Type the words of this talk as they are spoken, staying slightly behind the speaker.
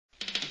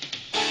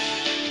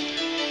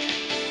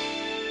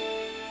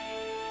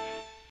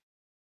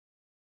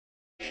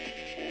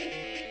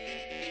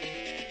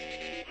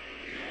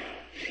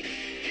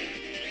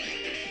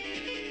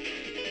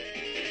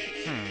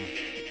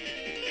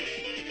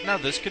Now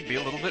this could be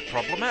a little bit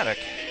problematic.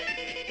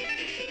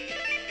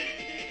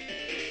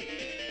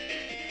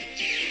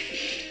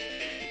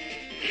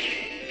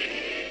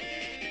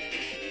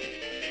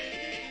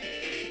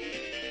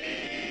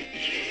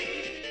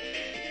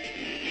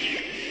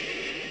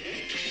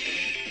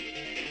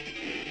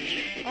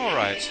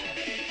 Alright.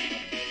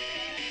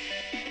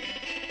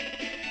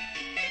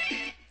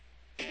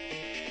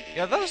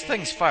 Yeah, those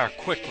things fire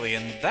quickly,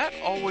 and that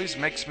always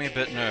makes me a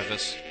bit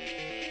nervous.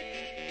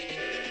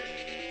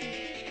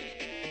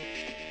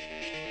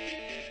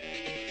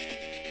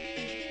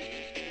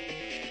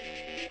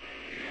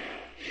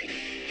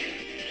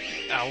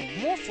 Ow,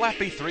 more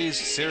flappy threes,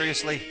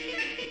 seriously?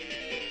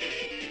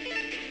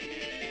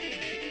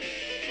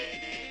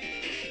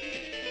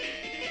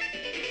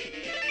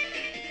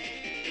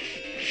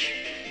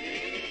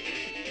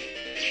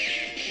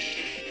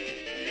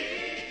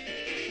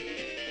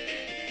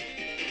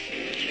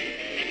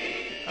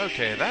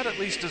 Okay, that at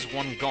least is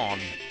one gone.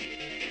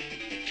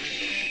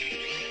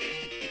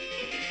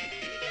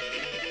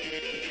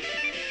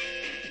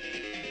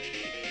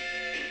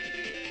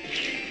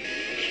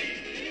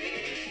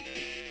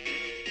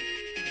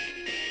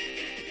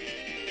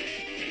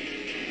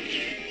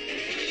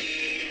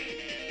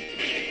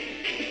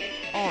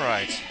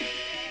 Alright.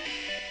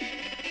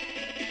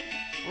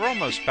 We're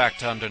almost back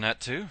to Undernet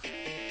 2.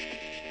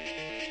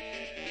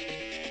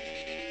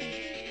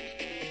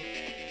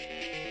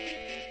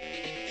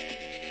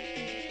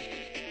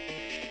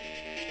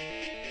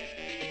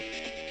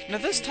 Now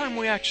this time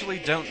we actually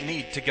don't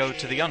need to go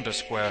to the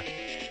undersquare.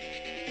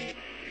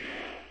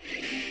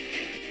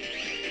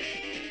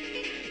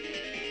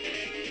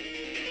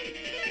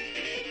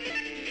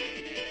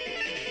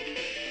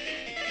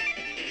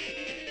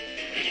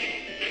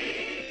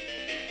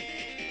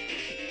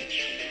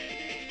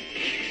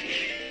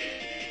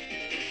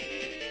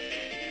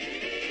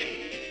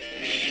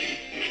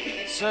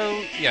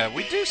 So, yeah,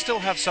 we do still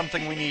have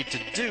something we need to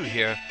do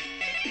here,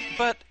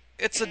 but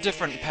it's a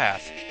different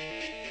path.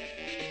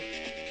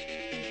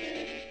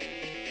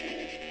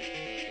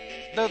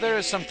 Though there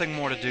is something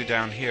more to do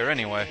down here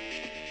anyway.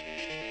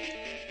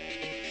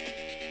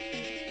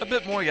 A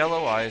bit more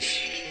yellow ice.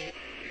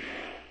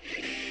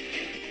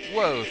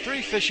 Whoa,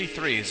 3 fishy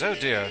threes, oh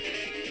dear.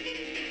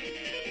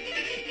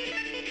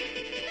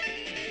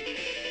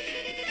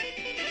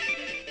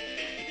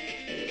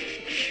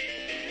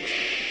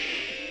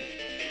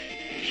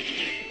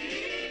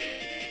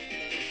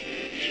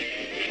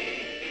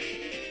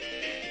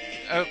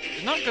 Oh,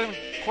 not going to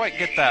quite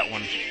get that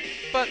one,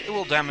 but it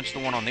will damage the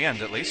one on the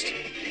end at least.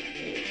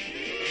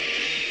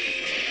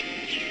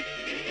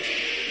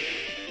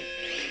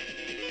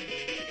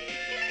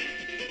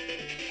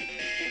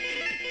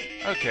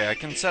 Okay, I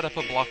can set up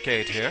a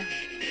blockade here.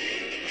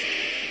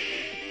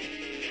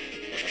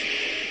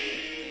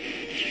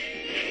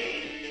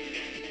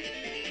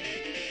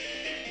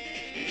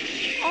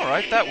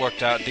 Alright, that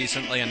worked out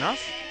decently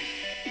enough.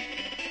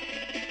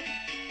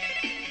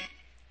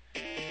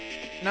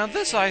 Now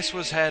this ice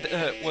was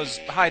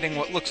hiding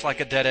what looks like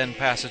a dead-end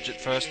passage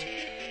at first,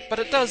 but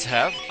it does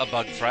have a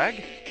bug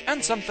frag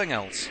and something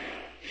else.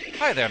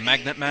 Hi there,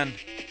 MagnetMan.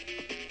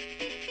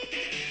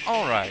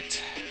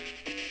 Alright.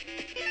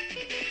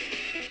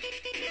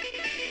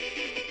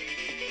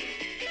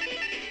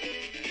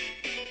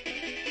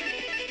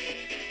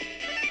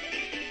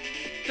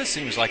 This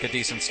seems like a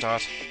decent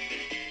start.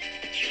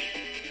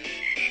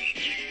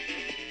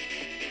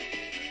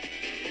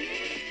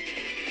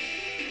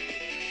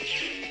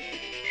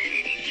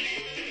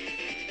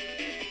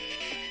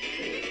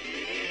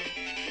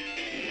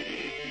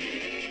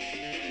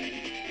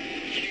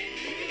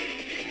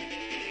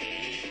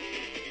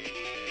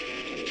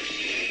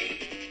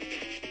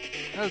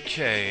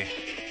 Okay.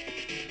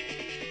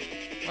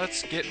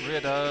 Let's get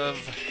rid of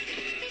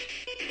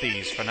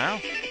these for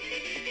now.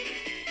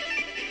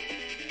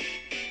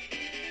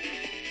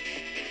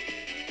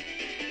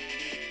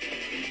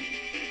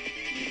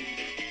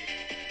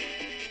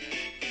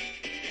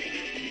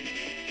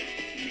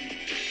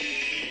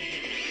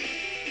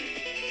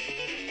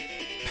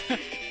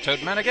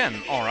 Toadman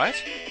again,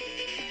 alright.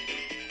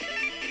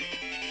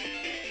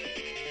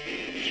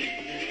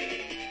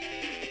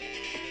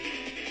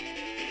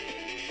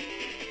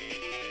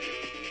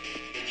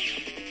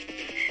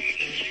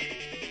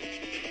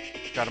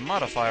 Got a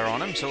modifier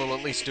on him, so we'll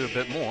at least do a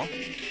bit more.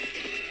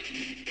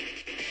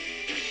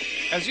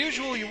 As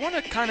usual, you want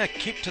to kind of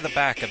keep to the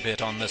back a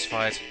bit on this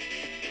fight.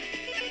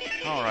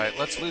 Alright,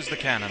 let's lose the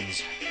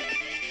cannons.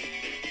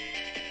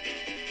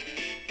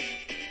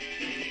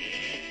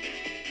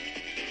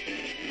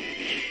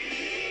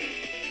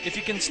 If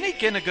you can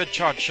sneak in a good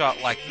charge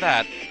shot like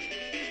that,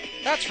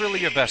 that's really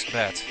your best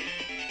bet.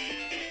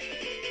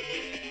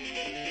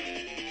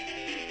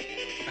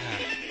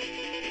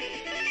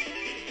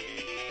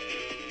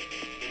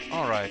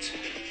 Alright.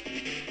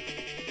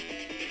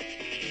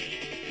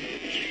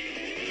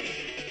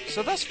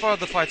 So thus far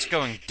the fight's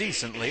going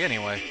decently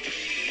anyway.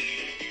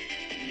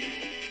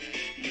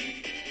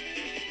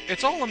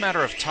 It's all a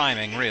matter of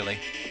timing, really.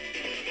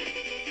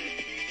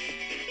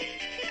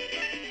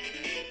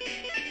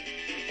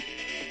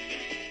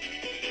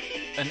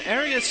 An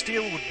area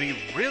steel would be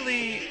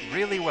really,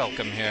 really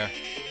welcome here.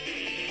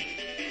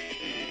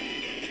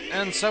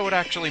 And so it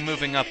actually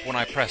moving up when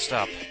I pressed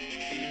up.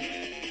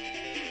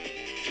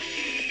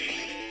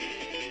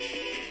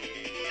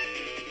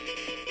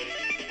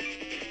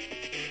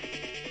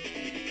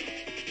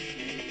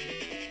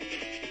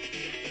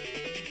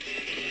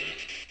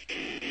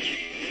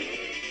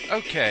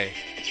 Okay,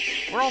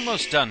 we're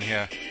almost done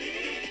here.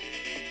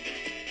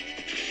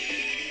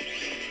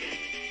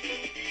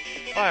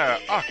 Fire,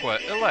 Aqua,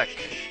 Elec.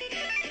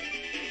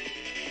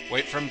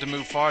 Wait for him to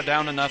move far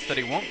down enough that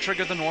he won't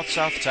trigger the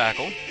north-south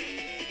tackle.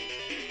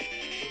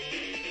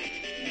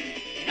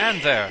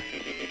 And there.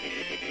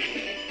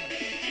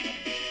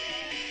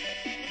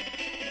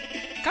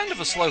 Kind of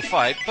a slow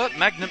fight, but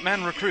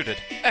MagnetMan recruited.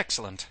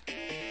 Excellent.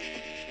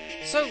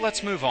 So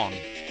let's move on.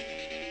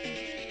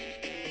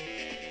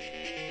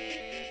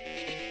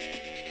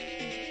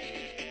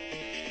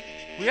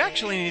 We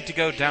actually need to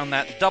go down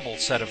that double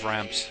set of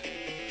ramps.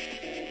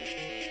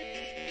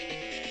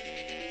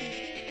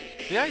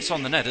 The ice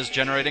on the net is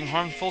generating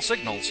harmful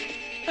signals.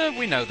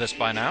 We know this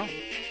by now.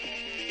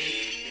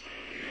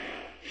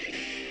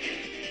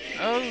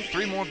 Oh,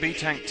 3 more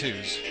B-Tank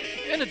 2s.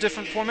 In a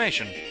different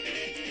formation.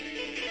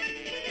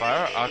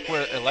 Fire,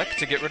 Aqua, Elec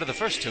to get rid of the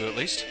first 2 at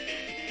least.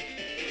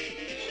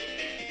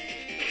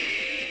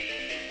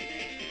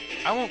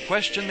 I won't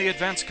question the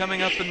advance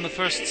coming up in the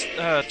first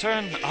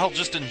turn. I'll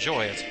just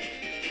enjoy it.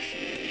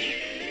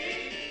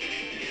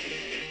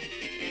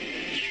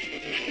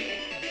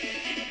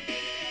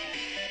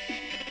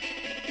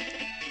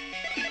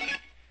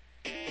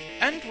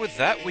 And with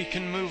that, we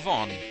can move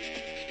on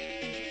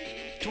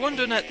to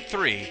Undernet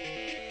 3.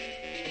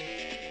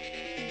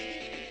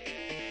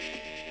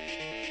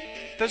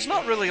 There's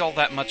not really all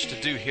that much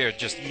to do here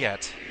just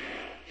yet.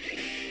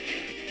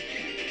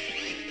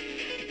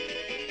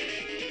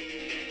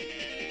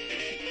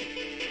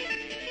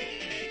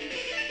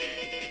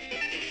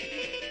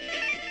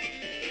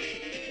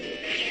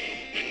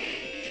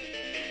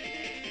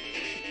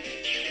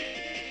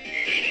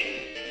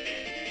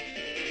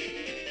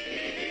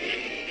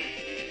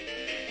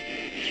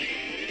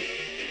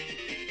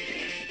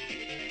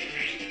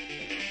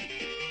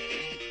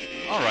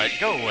 Alright,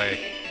 go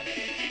away.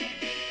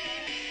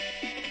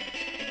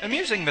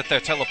 Amusing that their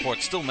teleport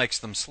still makes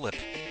them slip.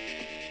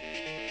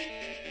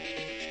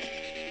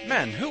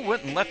 Man, who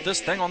went and left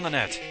this thing on the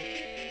net?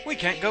 We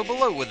can't go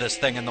below with this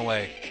thing in the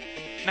way.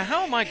 Now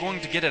how am I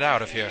going to get it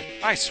out of here?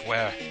 I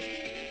swear.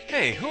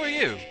 Hey, who are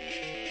you?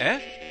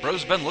 Eh?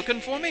 Bro's been looking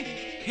for me?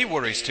 He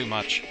worries too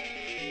much.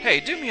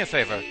 Hey, do me a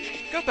favor.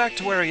 Go back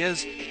to where he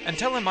is and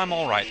tell him I'm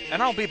alright,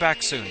 and I'll be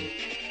back soon.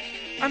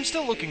 I'm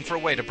still looking for a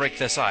way to break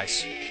this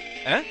ice.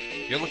 Eh?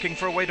 You're looking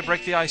for a way to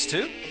break the ice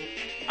too?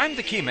 I'm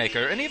the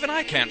keymaker, and even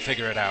I can't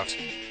figure it out.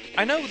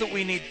 I know that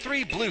we need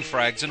 3 blue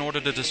frags in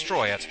order to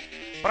destroy it,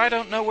 but I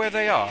don't know where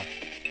they are.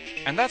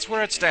 And that's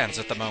where it stands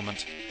at the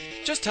moment.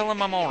 Just tell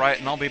him I'm alright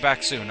and I'll be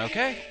back soon,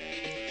 okay?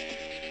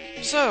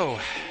 So,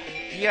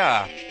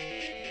 yeah.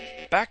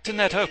 Back to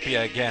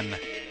Netopia again.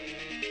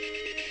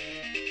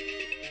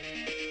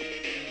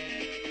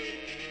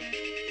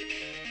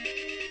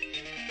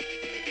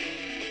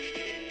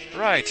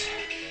 Right.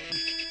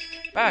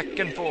 Back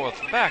and forth,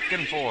 back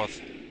and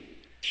forth.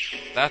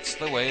 That's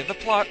the way the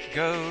plot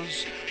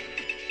goes.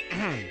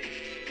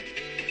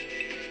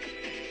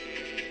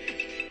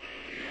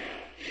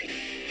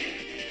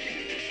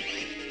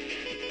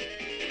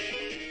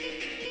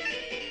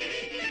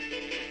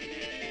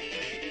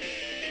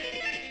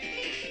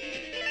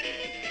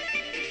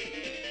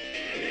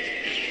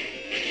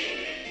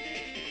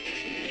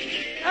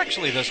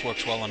 Actually, this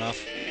works well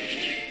enough.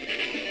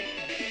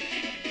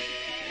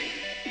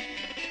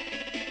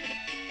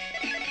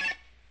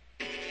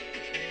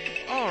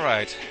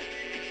 Alright.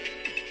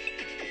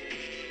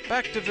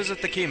 Back to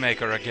visit the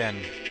keymaker again.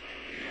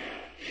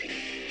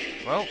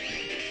 Well,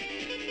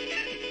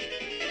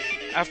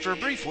 after a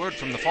brief word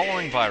from the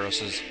following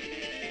viruses.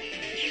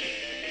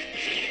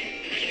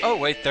 Oh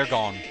wait, they're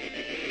gone.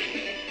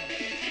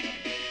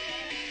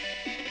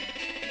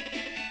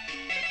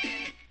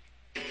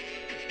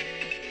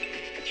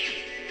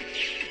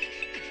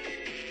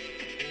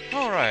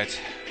 Alright.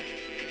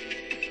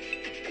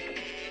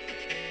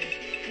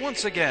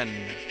 Once again,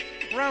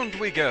 round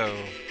we go.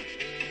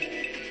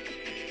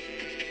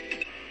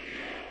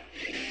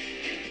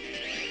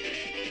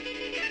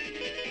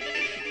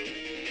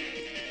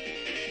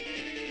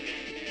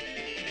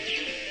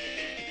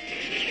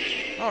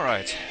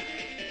 Alright.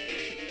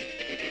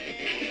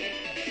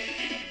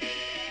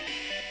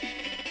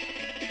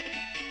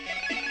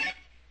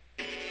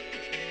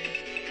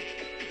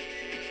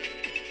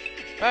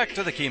 Back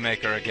to the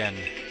keymaker again.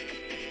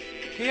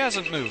 He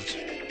hasn't moved.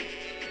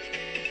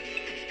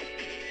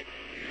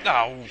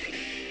 Oh.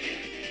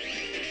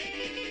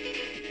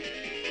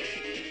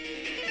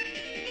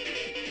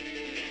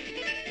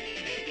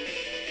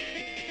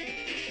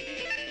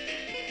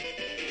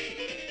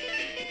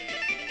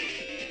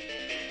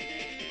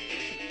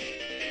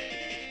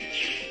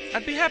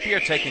 I'd be happier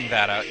taking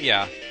that out,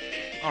 yeah.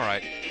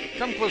 Alright.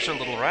 Come closer,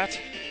 little rat.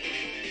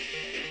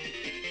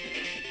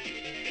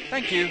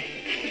 Thank you.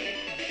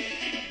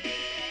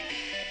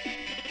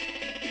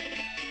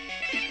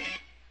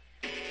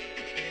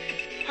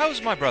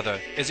 How's my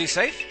brother? Is he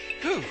safe?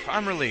 Whew,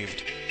 I'm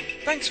relieved.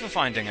 Thanks for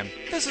finding him.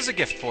 This is a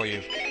gift for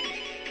you.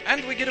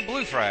 And we get a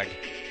blue frag.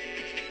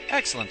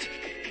 Excellent.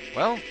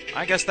 Well,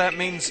 I guess that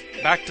means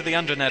back to the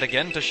Undernet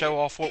again to show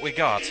off what we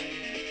got.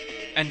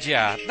 And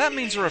yeah, that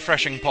means a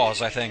refreshing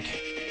pause, I think.